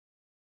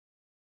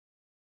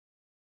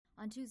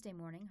On Tuesday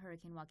morning,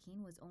 Hurricane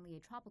Joaquin was only a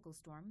tropical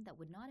storm that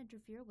would not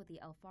interfere with the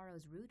El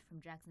Faro's route from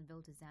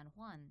Jacksonville to San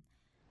Juan.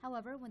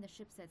 However, when the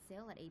ship set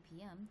sail at 8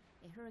 p.m.,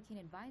 a hurricane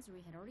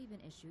advisory had already been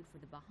issued for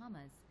the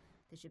Bahamas.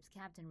 The ship's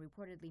captain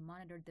reportedly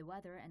monitored the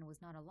weather and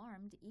was not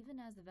alarmed, even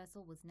as the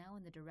vessel was now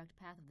in the direct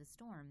path of the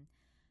storm.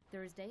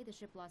 Thursday, the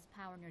ship lost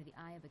power near the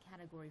eye of a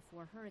Category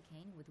 4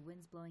 hurricane with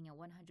winds blowing at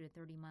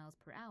 130 miles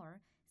per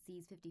hour,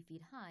 seas 50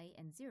 feet high,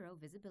 and zero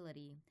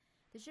visibility.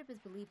 The ship is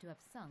believed to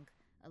have sunk.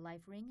 A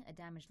life ring, a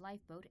damaged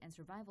lifeboat, and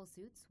survival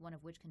suits, one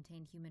of which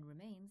contained human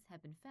remains,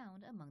 have been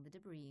found among the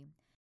debris.